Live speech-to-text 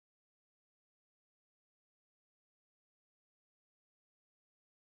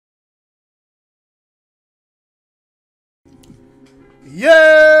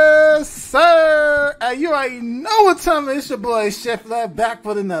Yes, sir. Hey, you already know what time it is. It's your boy ChefNdaLAB back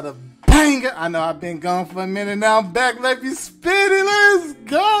with another banger. I know I've been gone for a minute now. I'm back like you spitty. Let's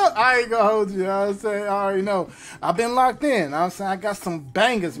go. I ain't gonna hold you. You know what I'm saying? I already know. I've been locked in. You know what I'm saying? I got some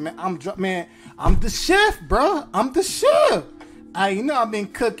bangers, man. I'm the chef, bro. I'm the chef. You know I've been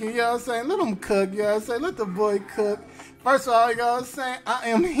cooking. You know what I'm saying? Let him cook. You know what I'm saying? Let the boy cook. First of all, you know what I'm saying? I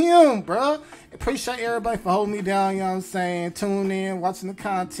am him, bro. Appreciate everybody for holding me down, you know what I'm saying? Tuning in, watching the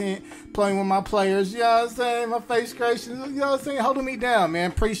content, playing with my players, you know what I'm saying? My face creations, you know what I'm saying? Holding me down,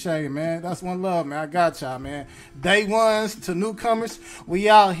 man. Appreciate it, man. That's one love, man. I got y'all, man. Day ones to newcomers, we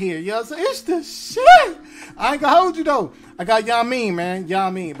out here, you know what I'm saying? It's the shit. I ain't gonna hold you, though. I got Yao Ming, man.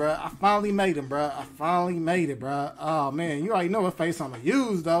 Yao Ming, bro. I finally made him, bro. I finally made it, bro. Oh, man. You already know what face I'm gonna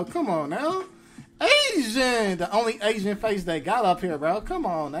use, though. Come on, now. Asian, the only Asian face they got up here, bro. Come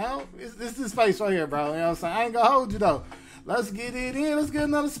on now. It's this face right here, bro. You know what I'm saying? I ain't gonna hold you, though. Let's get it in. Let's get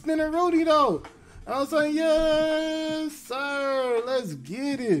another spinner Rudy, though. You know what I'm saying? Yes, sir. Let's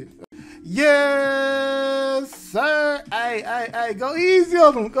get it. Yes, sir. Hey, go easy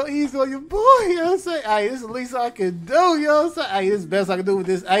on them. Go easy on your boy. You know what I'm saying? Hey, this is the least I can do. You know what I'm saying? Hey, this is the best I can do with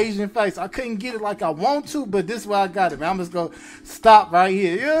this Asian face. I couldn't get it like I want to, but this is where I got it, man. I'm just gonna stop right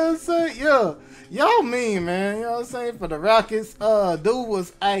here. You know what I'm saying? Yeah. Yao Ming, man, you know what I'm saying? For the Rockets, dude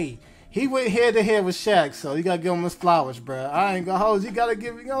was he went head to head with Shaq, so you gotta give him his flowers, bro. I ain't gonna hold you. You gotta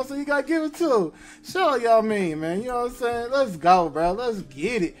give, you know what I'm saying? You gotta give it to him. Show Yao Ming, man. You know what I'm saying? Let's go, bro. Let's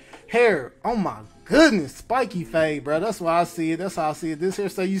get it. Hair, oh my goodness, spiky fade, bro. That's why I see it. That's how I see it. This here,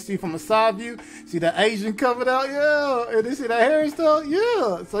 so you see from a side view, see the Asian covered out, yeah, and you see that hairstyle,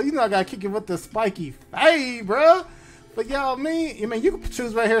 yeah. So you know I gotta kick it with the spiky fade, bro. For y'all, I mean, you can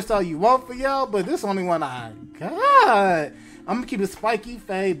choose what hairstyle you want for y'all, but this only one I got. I'm gonna keep it spiky,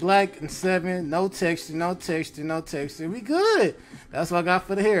 fade, black, and 7. No texture, no texture, no texture. We good. That's what I got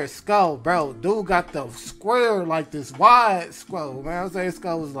for the hair. Skull, bro. Dude got the square, like this wide skull. Man, I was saying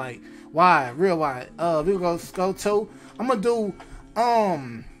skull was like wide, real wide. We go skull 2. I'm gonna do,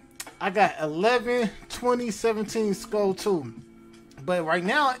 I got 11, 20, 17 skull 2. But right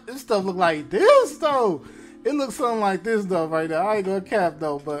now, this stuff look like this, though. It looks something like this, though, right there. I ain't gonna cap,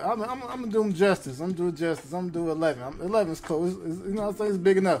 though, but I'm gonna do them justice. I'm gonna do it justice. I'm gonna do 11. 11 is cool. You know what I'm saying? It's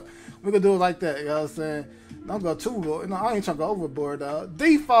big enough. We're gonna do it like that, you know what I'm saying? Don't go too low. You know, I ain't trying to go overboard, though.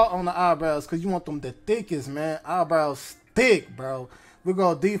 Default on the eyebrows, because you want them the thickest, man. Eyebrows thick, bro. We're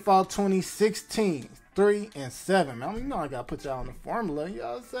gonna default 2016, 3, and 7, man. I mean, you know I gotta put y'all on the formula. You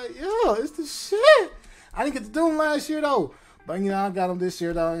know what I'm saying? Yeah, it's the shit. I didn't get to do them last year, though. But, you know, I got them this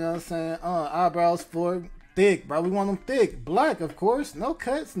year, though. You know what I'm saying? Eyebrows 4. Thick, bro. We want them thick. Black, of course. No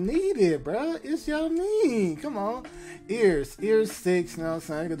cuts needed, bro. It's Yao Ming. Come on. Ears 6. You know what I'm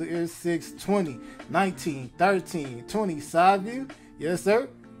saying? You can do ears 6, 20, 19, 13, 20. Side view. Yes, sir.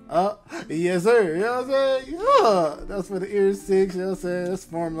 Yes, sir. You know what I'm saying? Yeah. That's for the ears 6. You know what I'm saying? That's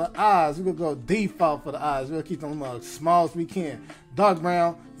formula. Eyes. We're going to go default for the eyes. We're going to keep them as small as we can. Dark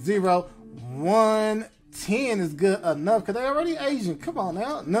brown, 0, 1. 10 is good enough because they already Asian. Come on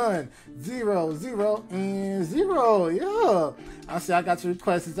now. None. 0, 0, and 0. Yeah. I see I got your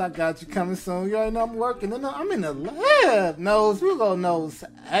requests. I got you coming soon. You already know I'm working. I'm in the lab. Nose. We'll go nose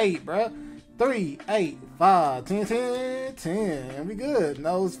 8, bro. 3, 8, 5, 10, 10, 10. We good.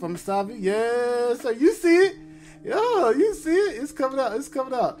 Nose from the side view. Yes. So you see it. Yeah, you see it. It's coming out. It's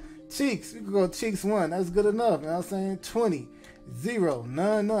coming out. Cheeks. We can go cheeks 1. That's good enough. You know what I'm saying? 20. 0,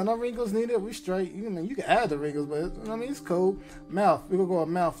 none, no wrinkles needed. We straight. You know, you can add the wrinkles, but I mean it's cool. Mouth, we gonna go with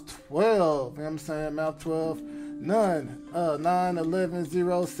mouth 12. You know what I'm saying? Mouth 12, none. 9, 11,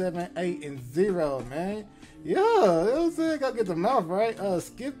 0, 7, 8, and 0, man. Yeah, you know what I'm saying? Gotta get the mouth right.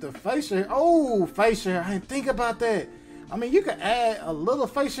 Skip the facial hair. Oh, facial hair. I didn't think about that. I mean, you could add a little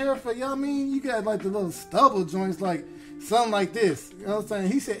facial hair for y'all. I mean, you got like the little stubble joints, like something like this. You know what I'm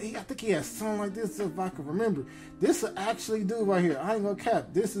saying? He said, I think he had something like this, if I can remember. This will actually do right here. I ain't gonna cap.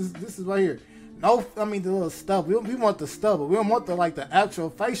 This is right here. No, I mean the little stubble. We want the stubble. We don't want the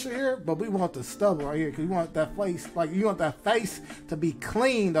actual facial hair, but we want the stubble right here because we want that face, you want that face to be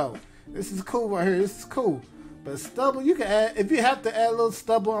clean though. This is cool right here. This is cool. But stubble, you can add. If you have to add a little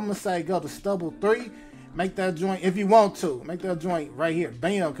stubble, I'm gonna say go to stubble 3. Make that joint if you want to. Make that joint right here.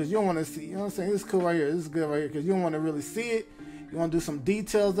 Bam, because you don't want to see. You know what I'm saying? This is cool right here. This is good right here because you don't want to really see it. You want to do some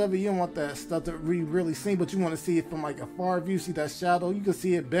details of it. You don't want that stuff to really seen, but you want to see it from like a far view. See that shadow? You can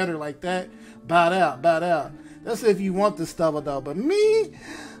see it better like that. Bow out, bow out. That's if you want the stubble though. But me,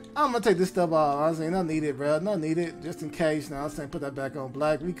 I'm gonna take this stuff off. I was saying, no need it, bro. No need it. Just in case. Now I was saying, put that back on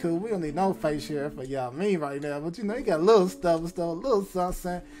black. We cool. We don't need no face hair for Yao Ming right now. But you know, you got a little stuff, little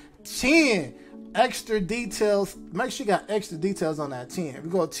something. 10 extra details. Make sure you got extra details on that 10. We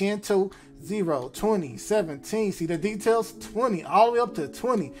go 10 to 0, 20, 17. See the details? 20, all the way up to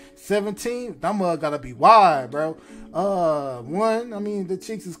 20. 17, that mug gotta be wide, bro. 1, I mean, the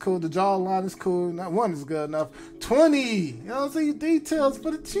cheeks is cool. The jawline is cool. Not 1 is good enough. 20, you know what I'm saying? Details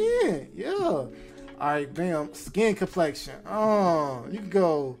for the chin. Yeah. All right, bam. Skin complexion. You can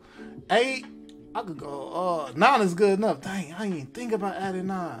go 8. I could go, 9 is good enough. Dang, I ain't even think about adding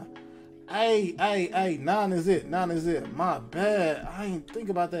 9. Hey, 9 is it. 9 is it. My bad. I ain't think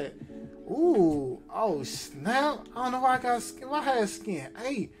about that. Ooh, oh snap! I don't know why I got skin. Why I had skin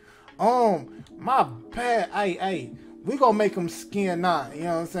 8? My bad. Hey, we gonna make them skin 9. You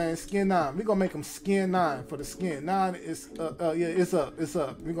know what I'm saying? Skin 9. We gonna make them skin 9 for the skin. 9 is yeah, it's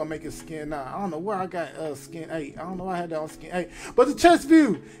up. We gonna make it skin 9. I don't know where I got skin 8. I don't know why I had that on skin 8. But the chest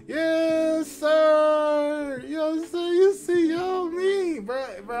view, yes sir. You know what I'm saying? You see, Yao Ming, bro.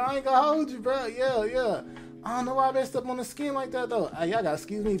 I ain't gonna hold you, bro. Yeah. I don't know why I messed up on the skin like that, though. Hey, y'all gotta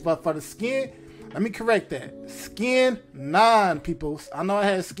excuse me, but for the skin, let me correct that. Skin 9, people. I know I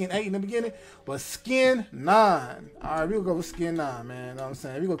had skin 8 in the beginning, but skin 9. All right, we'll go with skin 9, man. You know what I'm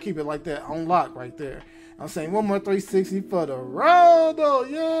saying? We're gonna keep it like that on lock right there. I'm saying one more 360 for the road, though.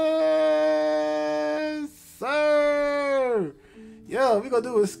 Yes, sir. Yeah, we gonna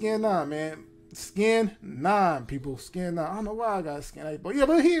do it skin 9, man. Skin 9, people. Skin 9. I don't know why I got skin 8, but yeah,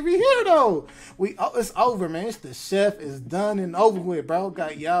 but we here though. It's over, man. It's the chef is done and over with, bro.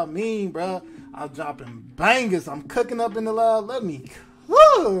 Got Yao Ming, bro. I'm dropping bangers. I'm cooking up in the lab. Let me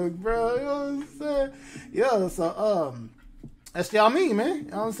cook, bro. You know what I'm saying? Yeah. So that's Yao Ming, man.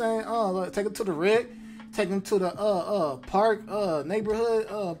 You know what I'm saying? Look, take him to the rig. Take them to the park,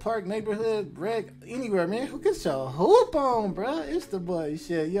 neighborhood, rec, anywhere, man. Who gets your hoop on, bro? It's the boy.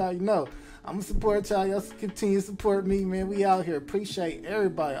 Shit, you already know. I'm going to support y'all. Y'all continue to support me, man. We out here. Appreciate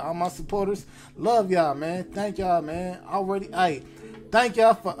everybody. All my supporters. Love y'all, man. Thank y'all, man. Already. Hey, thank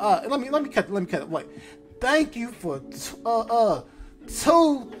y'all for, let me cut it. Wait. Thank you for,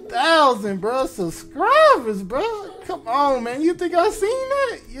 2,000, bro, subscribers, bro. Come on, man. You think I seen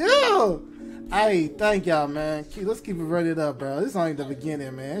that? Yeah. Hey, thank y'all, man. Let's keep it running up, bro. This is only the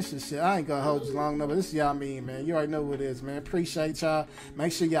beginning, man. This is shit. I ain't gonna hold you long enough, but this is Yao Ming, man. You already know what it is, man. Appreciate y'all.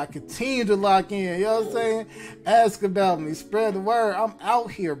 Make sure y'all continue to lock in. You know what I'm saying? Ask about me. Spread the word. I'm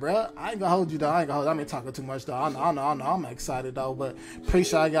out here, bro. I ain't gonna hold you, though. I ain't talking too much, though. I know. I'm excited, though, but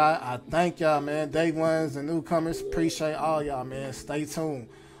appreciate y'all. I thank y'all, man. Day ones and newcomers. Appreciate all y'all, man. Stay tuned.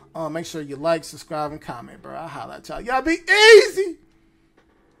 Make sure you like, subscribe, and comment, bro. I'll holler at y'all. Y'all be easy.